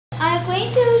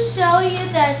show you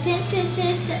the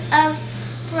synthesis of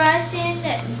Prussian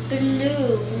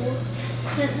Blue.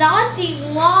 Not the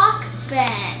rock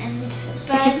band,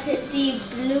 but the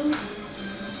blue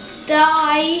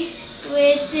dye,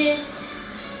 which is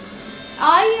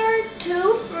iron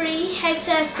 2,3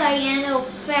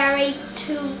 hexacyanoferrate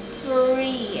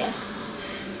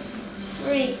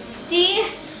 2,3. The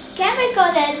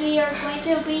chemical that we are going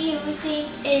to be using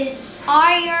is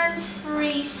iron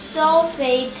 3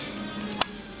 sulfate,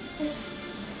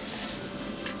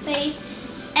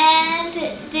 and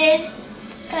this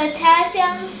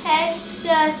potassium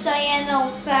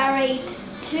hexacyanoferrate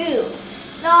 2,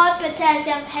 not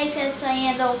potassium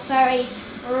hexacyanoferrate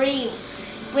 3,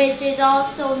 which is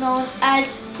also known as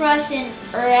Prussian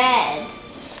red.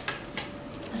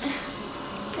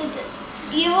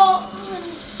 You will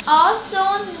also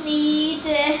need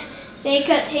a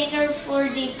container for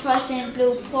the Prussian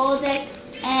Blue product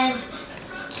and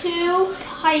 2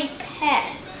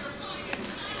 pipettes.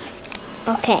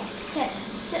 Okay.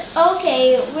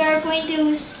 Okay, we're going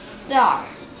to start.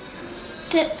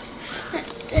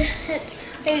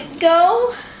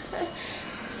 Go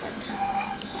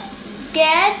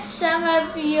get some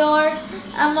of your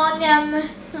ammonium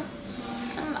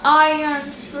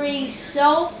iron 3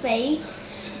 sulfate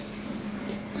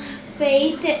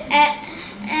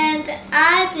and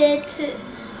add it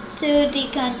to the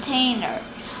container.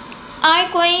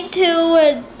 I'm going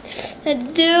to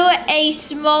do a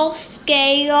small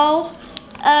scale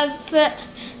of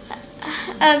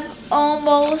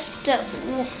almost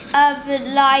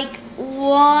like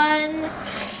 1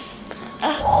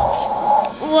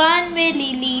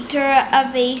 milliliter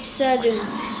of a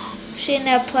solution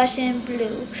of Prussian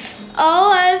Blue.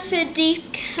 All of the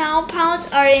compounds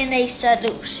are in a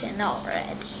solution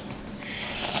already.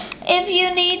 If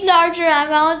you need larger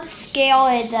amounts, scale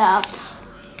it up.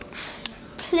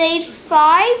 Place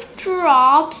 5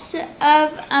 drops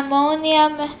of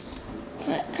ammonium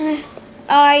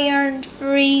iron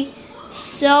 3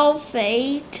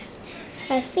 sulfate.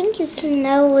 I think you can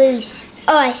always.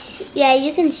 Oh, I see. Yeah,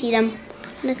 you can see them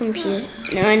on the computer.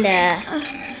 No, on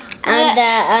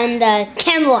the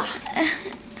camera.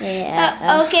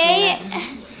 Yeah. Okay.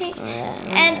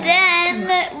 And then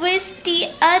with the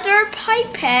other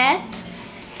pipette,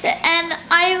 and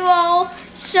I will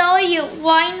show you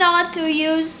why not to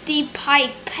use the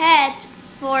pipette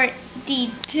for the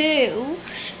two.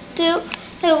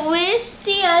 With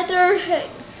the other,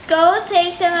 go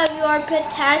take some of your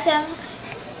potassium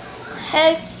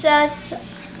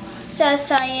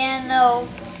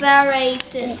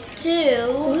hexacyanoferrate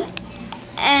 2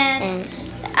 and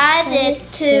add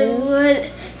it to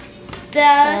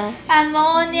the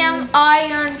ammonium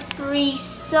iron 3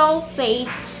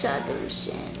 sulfate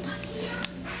solution.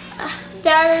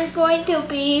 There are going to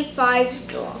be 5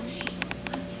 drops.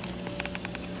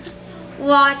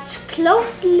 Watch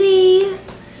closely.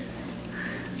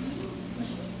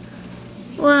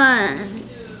 1,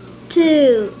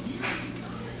 2,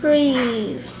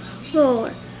 3, 4,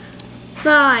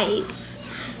 5.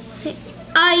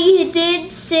 I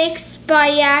did 6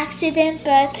 by accident,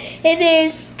 but it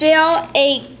is still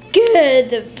a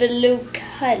good blue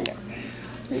color.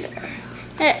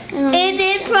 It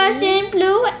is Prussian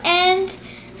Blue and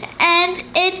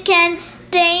it can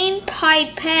stain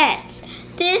pipettes.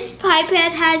 This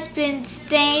pipette has been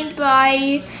stained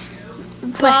by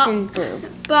Prussian Blue.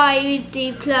 By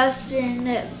the Prussian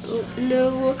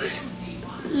Blue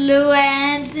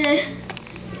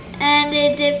and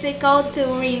it's difficult to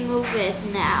remove it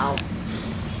now.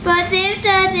 But if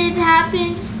that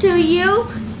happens to you,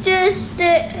 just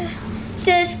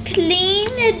clean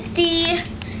the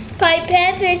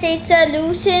pipette with a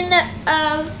solution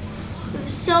of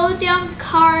sodium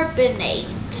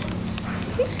carbonate,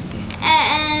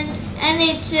 and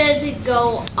it should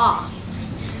go off.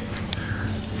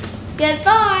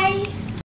 Goodbye.